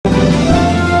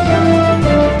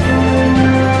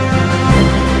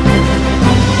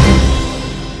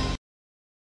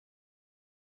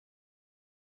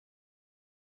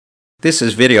This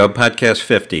is video podcast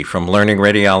 50 from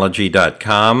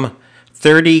learningradiology.com.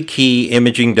 30 key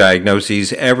imaging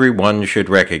diagnoses everyone should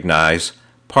recognize,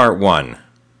 Part 1.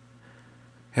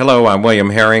 Hello, I'm William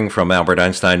Herring from Albert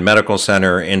Einstein Medical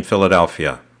Center in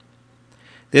Philadelphia.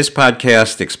 This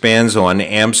podcast expands on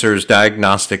AMSUR's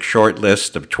diagnostic short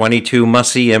list of 22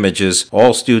 must-see images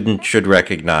all students should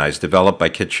recognize, developed by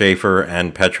Kit Schaefer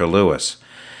and Petra Lewis.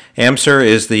 AMSUR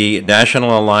is the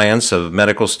National Alliance of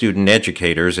Medical Student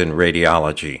Educators in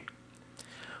Radiology.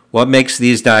 What makes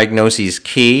these diagnoses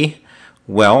key?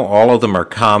 Well, all of them are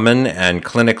common and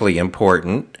clinically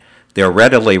important. They're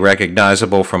readily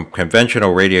recognizable from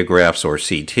conventional radiographs or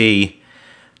CT.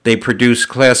 They produce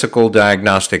classical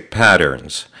diagnostic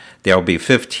patterns. There will be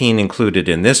 15 included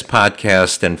in this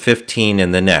podcast and 15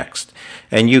 in the next.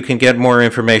 And you can get more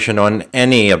information on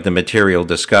any of the material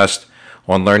discussed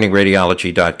on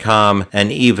learningradiology.com,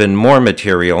 and even more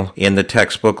material in the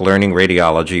textbook Learning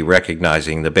Radiology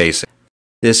Recognizing the Basics.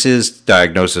 This is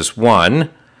Diagnosis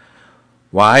 1.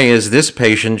 Why is this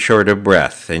patient short of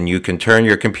breath? And you can turn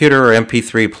your computer or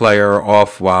MP3 player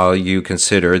off while you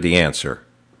consider the answer.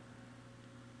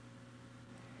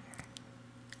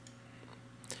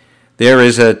 There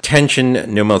is a tension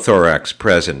pneumothorax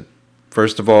present.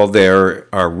 First of all, there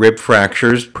are rib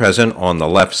fractures present on the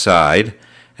left side,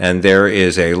 and there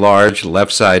is a large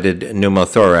left-sided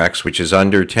pneumothorax which is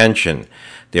under tension.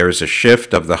 There is a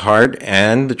shift of the heart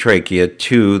and the trachea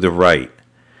to the right.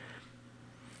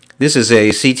 This is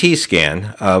a CT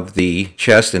scan of the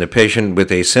chest in a patient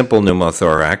with a simple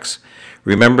pneumothorax.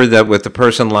 Remember that with the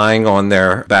person lying on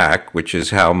their back, which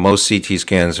is how most CT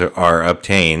scans are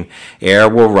obtained, air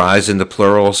will rise in the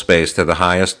pleural space to the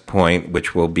highest point,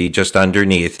 which will be just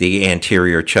underneath the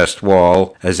anterior chest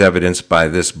wall, as evidenced by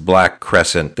this black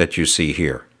crescent that you see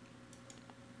here.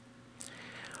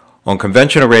 On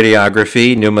conventional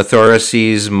radiography,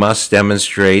 pneumothoraces must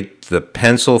demonstrate the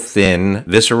pencil-thin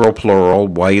visceral pleural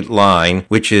white line,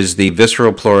 which is the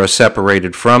visceral pleura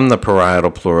separated from the parietal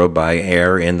pleura by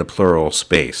air in the pleural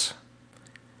space.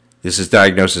 This is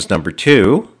diagnosis number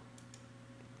 2.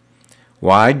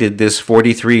 Why did this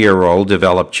 43-year-old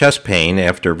develop chest pain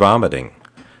after vomiting?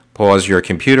 Pause your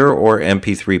computer or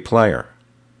MP3 player.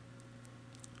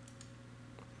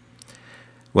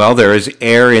 Well, there is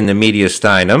air in the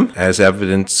mediastinum, as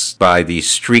evidenced by the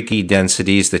streaky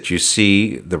densities that you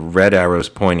see the red arrows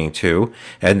pointing to,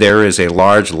 and there is a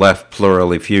large left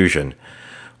pleural effusion.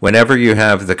 Whenever you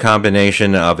have the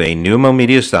combination of a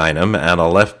pneumomediastinum and a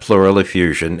left pleural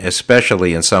effusion,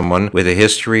 especially in someone with a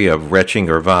history of retching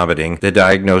or vomiting, the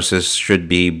diagnosis should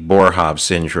be Boerhaave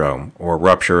syndrome, or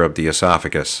rupture of the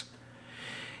esophagus.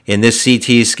 In this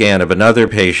CT scan of another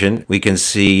patient, we can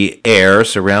see air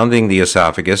surrounding the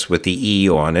esophagus with the E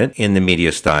on it in the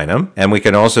mediastinum, and we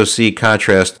can also see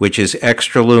contrast which is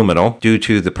extraluminal due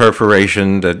to the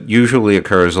perforation that usually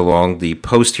occurs along the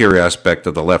posterior aspect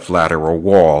of the left lateral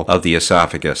wall of the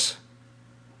esophagus.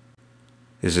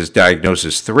 This is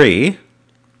diagnosis 3.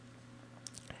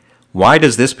 Why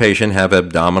does this patient have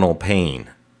abdominal pain?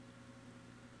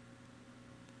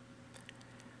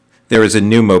 There is a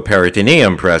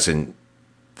pneumoperitoneum present.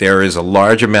 There is a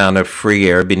large amount of free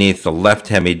air beneath the left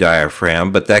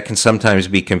hemidiaphragm, but that can sometimes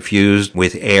be confused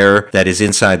with air that is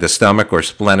inside the stomach or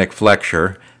splenic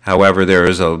flexure. However, there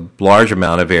is a large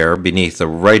amount of air beneath the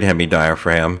right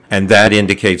hemidiaphragm, and that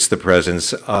indicates the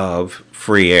presence of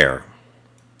free air.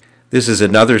 This is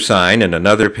another sign in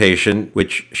another patient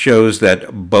which shows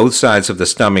that both sides of the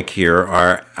stomach here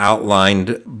are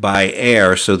outlined by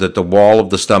air so that the wall of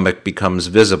the stomach becomes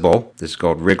visible. This is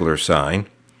called Wrigler sign.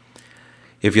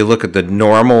 If you look at the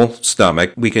normal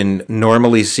stomach, we can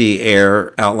normally see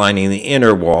air outlining the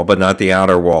inner wall but not the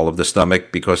outer wall of the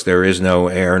stomach because there is no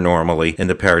air normally in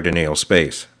the peritoneal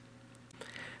space.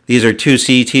 These are 2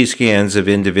 CT scans of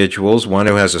individuals, one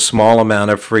who has a small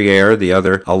amount of free air, the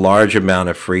other a large amount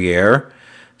of free air.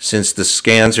 Since the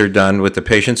scans are done with the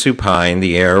patient supine,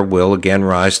 the air will again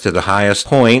rise to the highest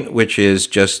point, which is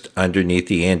just underneath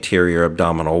the anterior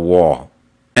abdominal wall.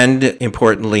 And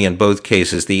importantly, in both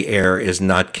cases, the air is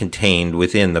not contained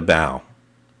within the bowel.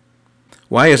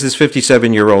 Why is this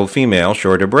 57-year-old female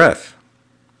short of breath?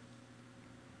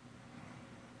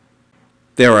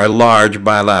 There are large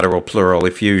bilateral pleural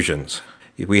effusions.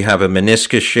 We have a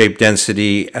meniscus-shaped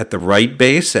density at the right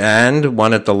base and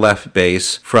one at the left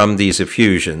base from these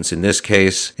effusions. In this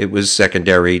case, it was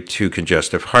secondary to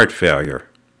congestive heart failure.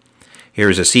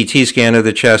 Here's a CT scan of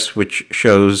the chest which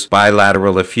shows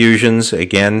bilateral effusions.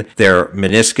 Again, they're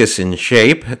meniscus in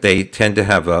shape. They tend to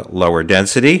have a lower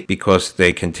density because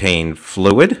they contain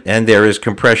fluid, and there is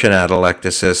compression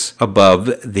atelectasis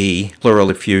above the pleural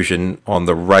effusion on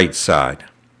the right side.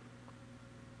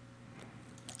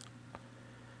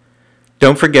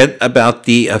 Don't forget about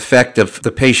the effect of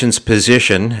the patient's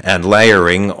position and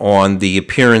layering on the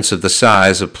appearance of the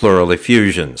size of pleural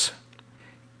effusions.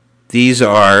 These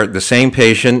are the same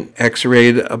patient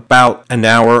x-rayed about an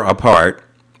hour apart.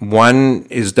 One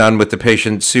is done with the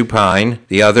patient supine,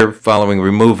 the other following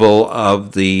removal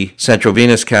of the central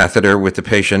venous catheter with the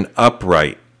patient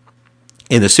upright.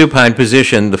 In the supine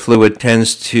position, the fluid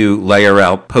tends to layer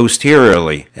out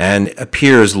posteriorly and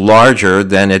appears larger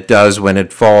than it does when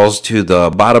it falls to the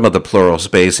bottom of the pleural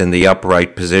space in the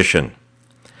upright position.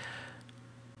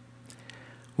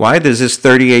 Why does this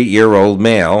 38-year-old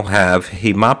male have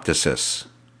hemoptysis?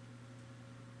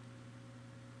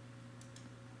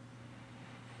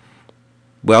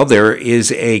 Well, there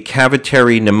is a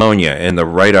cavitary pneumonia in the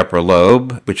right upper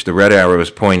lobe, which the red arrow is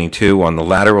pointing to. On the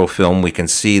lateral film, we can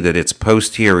see that it's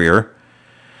posterior.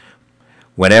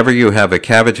 Whenever you have a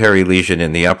cavitary lesion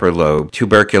in the upper lobe,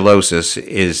 tuberculosis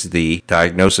is the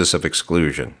diagnosis of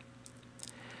exclusion.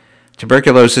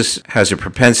 Tuberculosis has a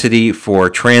propensity for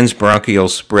transbronchial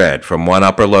spread from one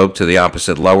upper lobe to the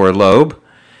opposite lower lobe.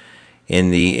 In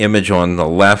the image on the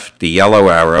left, the yellow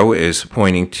arrow is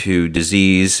pointing to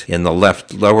disease in the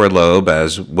left lower lobe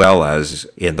as well as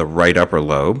in the right upper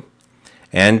lobe.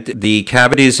 And the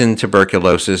cavities in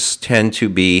tuberculosis tend to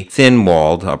be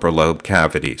thin-walled upper lobe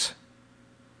cavities.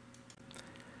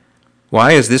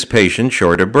 Why is this patient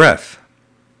short of breath?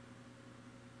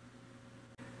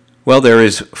 Well, there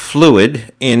is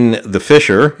fluid in the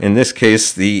fissure, in this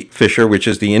case the fissure which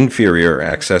is the inferior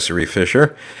accessory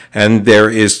fissure, and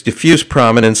there is diffuse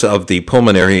prominence of the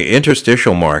pulmonary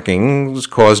interstitial markings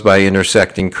caused by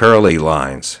intersecting Curley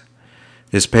lines.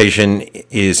 This patient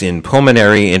is in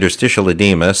pulmonary interstitial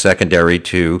edema secondary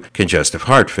to congestive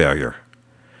heart failure.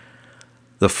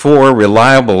 The four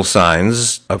reliable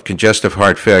signs of congestive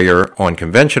heart failure on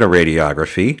conventional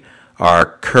radiography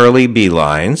are Curley B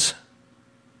lines,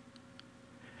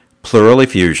 pleural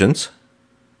effusions,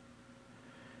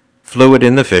 fluid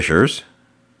in the fissures,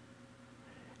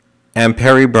 and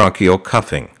peribronchial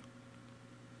cuffing.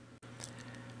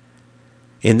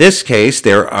 In this case,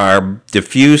 there are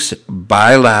diffuse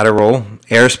bilateral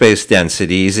airspace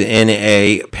densities in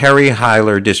a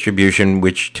perihilar distribution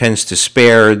which tends to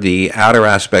spare the outer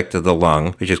aspect of the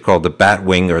lung, which is called the bat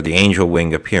wing or the angel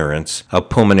wing appearance of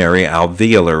pulmonary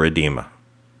alveolar edema.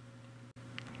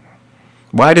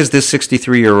 Why does this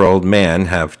 63-year-old man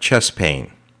have chest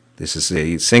pain? This is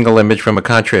a single image from a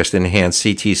contrast-enhanced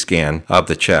CT scan of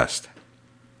the chest.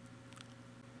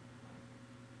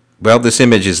 Well, this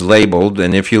image is labeled,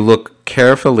 and if you look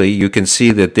carefully, you can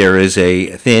see that there is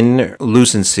a thin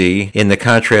lucency in the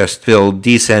contrast-filled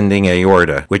descending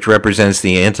aorta, which represents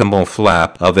the intimal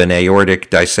flap of an aortic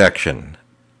dissection.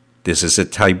 This is a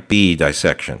type B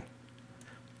dissection.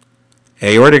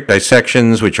 Aortic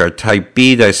dissections, which are type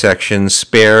B dissections,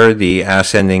 spare the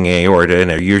ascending aorta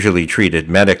and are usually treated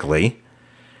medically.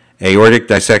 Aortic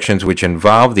dissections which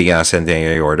involve the ascending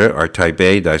aorta are type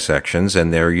A dissections,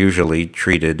 and they're usually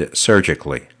treated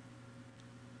surgically.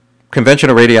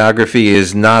 Conventional radiography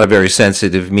is not a very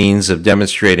sensitive means of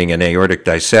demonstrating an aortic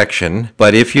dissection,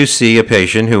 but if you see a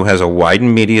patient who has a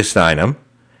widened mediastinum,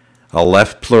 a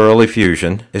left pleural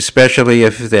effusion, especially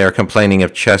if they're complaining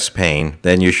of chest pain,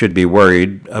 then you should be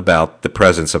worried about the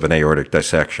presence of an aortic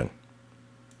dissection.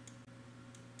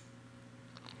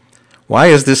 Why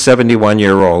is this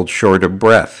 71-year-old short of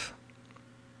breath?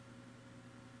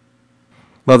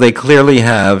 Well, they clearly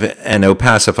have an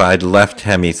opacified left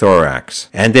hemithorax,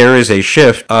 and there is a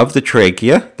shift of the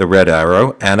trachea, the red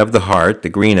arrow, and of the heart, the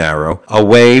green arrow,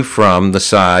 away from the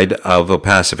side of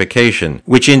opacification,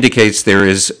 which indicates there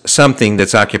is something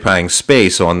that's occupying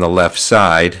space on the left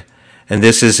side, and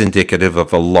this is indicative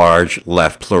of a large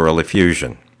left pleural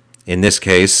effusion. In this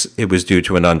case, it was due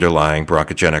to an underlying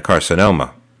bronchogenic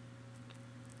carcinoma.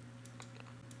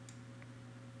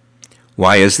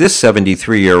 Why is this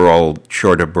 73-year-old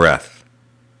short of breath?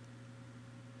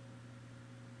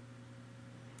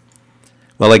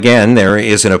 Well, again, there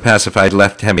is an opacified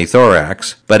left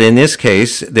hemithorax, but in this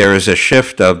case, there is a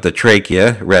shift of the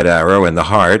trachea, red arrow, and the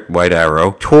heart, white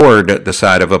arrow, toward the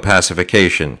side of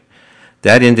opacification.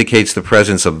 That indicates the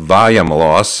presence of volume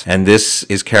loss, and this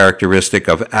is characteristic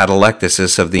of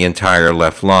atelectasis of the entire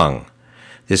left lung.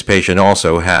 This patient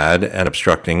also had an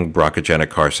obstructing bronchogenic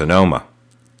carcinoma.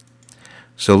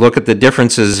 So look at the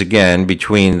differences again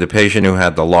between the patient who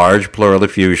had the large pleural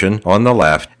effusion on the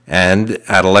left and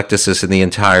atelectasis in the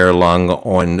entire lung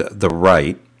on the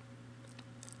right.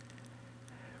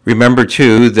 Remember,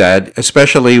 too, that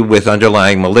especially with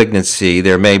underlying malignancy,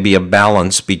 there may be a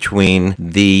balance between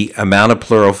the amount of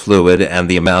pleural fluid and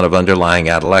the amount of underlying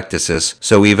atelectasis.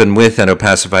 So even with an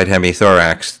opacified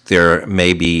hemithorax, there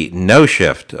may be no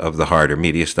shift of the heart or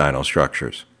mediastinal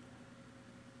structures.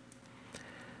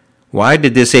 Why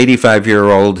did this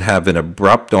 85-year-old have an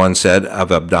abrupt onset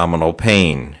of abdominal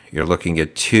pain? You're looking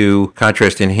at two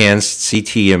contrast-enhanced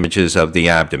CT images of the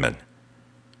abdomen.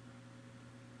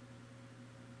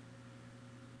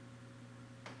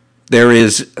 There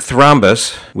is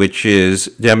thrombus, which is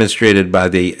demonstrated by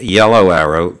the yellow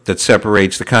arrow that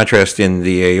separates the contrast in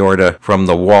the aorta from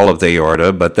the wall of the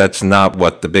aorta, but that's not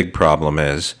what the big problem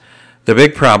is. The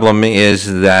big problem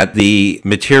is that the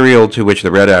material to which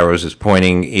the red arrows is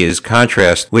pointing is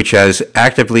contrast, which has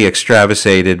actively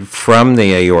extravasated from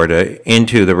the aorta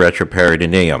into the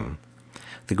retroperitoneum.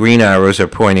 The green arrows are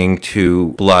pointing to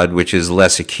blood which is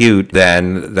less acute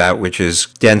than that which is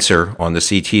denser on the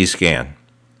CT scan.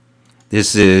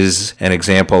 This is an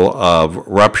example of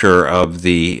rupture of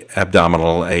the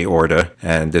abdominal aorta,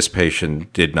 and this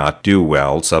patient did not do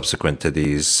well subsequent to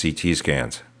these CT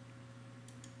scans.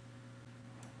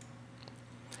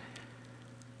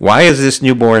 Why is this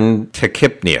newborn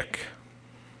tachypneic?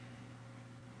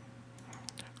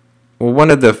 Well,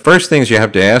 one of the first things you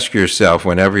have to ask yourself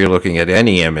whenever you're looking at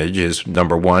any image is,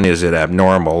 number one, is it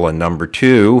abnormal? And number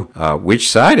two, which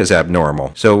side is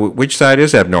abnormal? So which side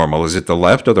is abnormal? Is it the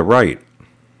left or the right?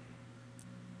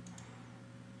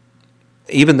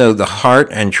 Even though the heart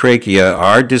and trachea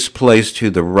are displaced to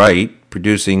the right,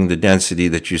 producing the density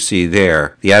that you see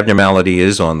there, the abnormality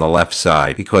is on the left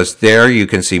side, because there you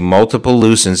can see multiple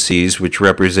lucencies which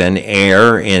represent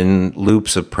air in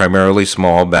loops of primarily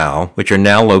small bowel, which are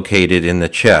now located in the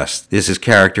chest. This is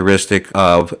characteristic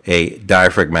of a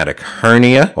diaphragmatic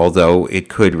hernia, although it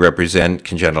could represent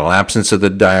congenital absence of the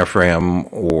diaphragm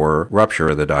or rupture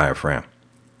of the diaphragm.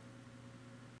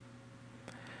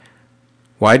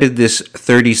 Why did this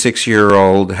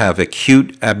 36-year-old have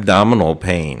acute abdominal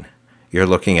pain? You're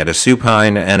looking at a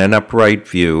supine and an upright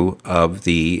view of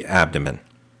the abdomen.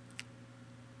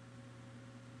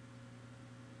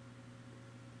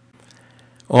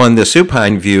 On the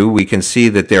supine view, we can see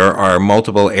that there are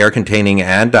multiple air-containing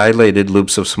and dilated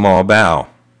loops of small bowel.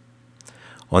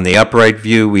 On the upright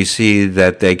view, we see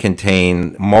that they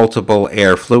contain multiple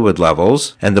air fluid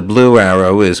levels, and the blue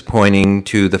arrow is pointing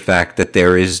to the fact that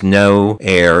there is no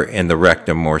air in the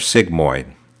rectum or sigmoid.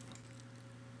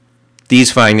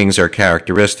 These findings are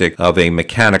characteristic of a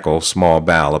mechanical small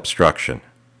bowel obstruction.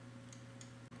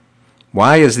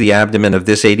 Why is the abdomen of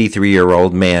this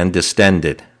 83-year-old man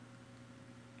distended?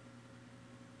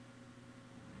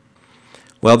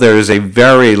 Well, there is a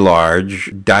very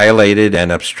large, dilated and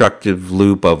obstructive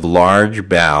loop of large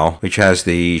bowel, which has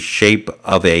the shape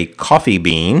of a coffee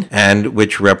bean and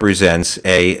which represents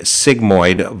a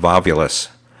sigmoid volvulus.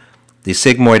 The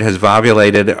sigmoid has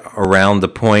volvulated around the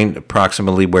point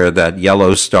approximately where that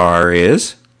yellow star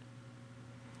is.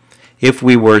 If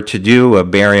we were to do a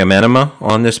barium enema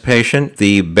on this patient,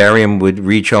 the barium would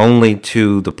reach only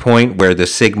to the point where the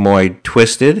sigmoid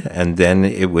twisted, and then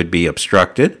it would be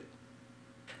obstructed.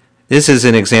 This is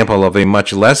an example of a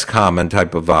much less common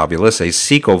type of volvulus, a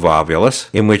cecovolvulus,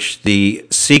 in which the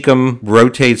cecum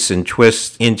rotates and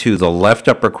twists into the left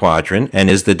upper quadrant and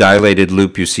is the dilated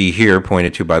loop you see here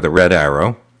pointed to by the red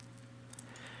arrow.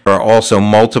 There are also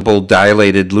multiple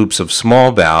dilated loops of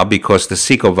small bowel because the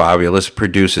cecovolvulus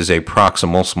produces a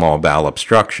proximal small bowel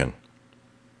obstruction.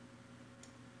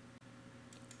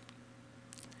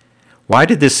 Why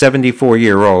did this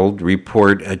 74-year-old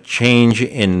report a change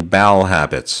in bowel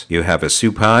habits? You have a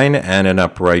supine and an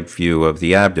upright view of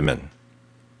the abdomen.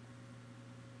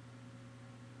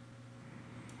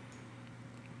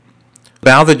 The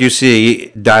bowel that you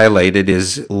see dilated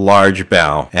is large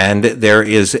bowel, and there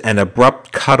is an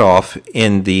abrupt cutoff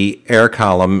in the air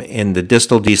column in the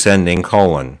distal descending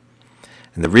colon.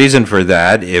 And the reason for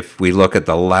that, if we look at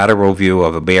the lateral view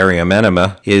of a barium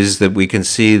enema, is that we can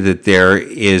see that there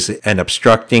is an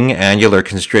obstructing annular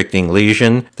constricting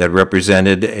lesion that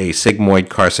represented a sigmoid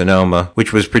carcinoma,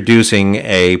 which was producing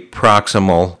a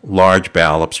proximal large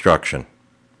bowel obstruction.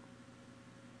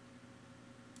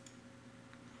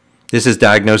 This is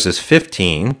diagnosis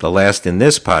 15, the last in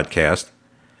this podcast.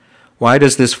 Why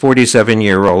does this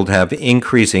 47-year-old have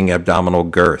increasing abdominal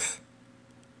girth?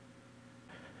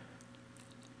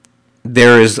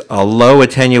 There is a low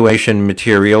attenuation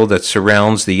material that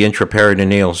surrounds the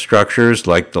intraperitoneal structures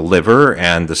like the liver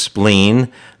and the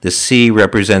spleen. The C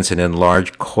represents an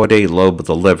enlarged caudate lobe of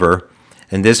the liver,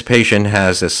 and this patient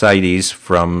has ascites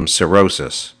from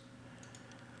cirrhosis.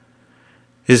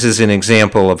 This is an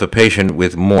example of a patient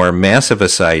with more massive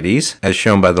ascites, as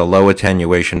shown by the low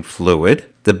attenuation fluid.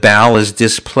 The bowel is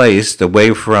displaced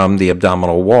away from the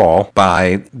abdominal wall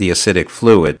by the acidic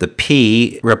fluid. The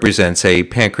P represents a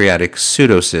pancreatic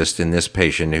pseudocyst in this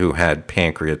patient who had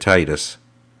pancreatitis.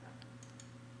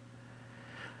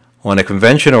 On a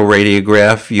conventional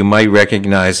radiograph, you might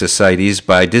recognize ascites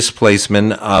by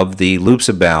displacement of the loops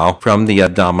of bowel from the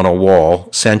abdominal wall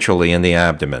centrally in the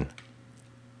abdomen.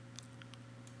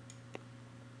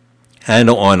 And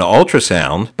on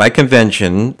ultrasound, by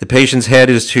convention, the patient's head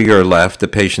is to your left, the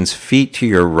patient's feet to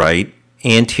your right,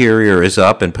 anterior is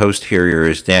up and posterior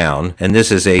is down, and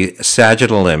this is a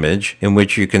sagittal image in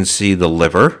which you can see the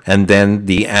liver and then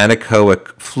the anechoic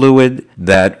fluid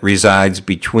that resides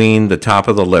between the top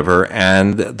of the liver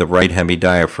and the right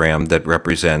hemidiaphragm that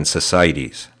represents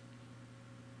ascites.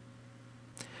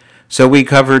 So we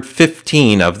covered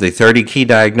 15 of the 30 key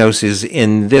diagnoses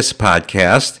in this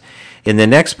podcast. In the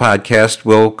next podcast,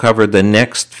 we'll cover the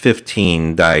next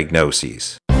 15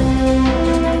 diagnoses.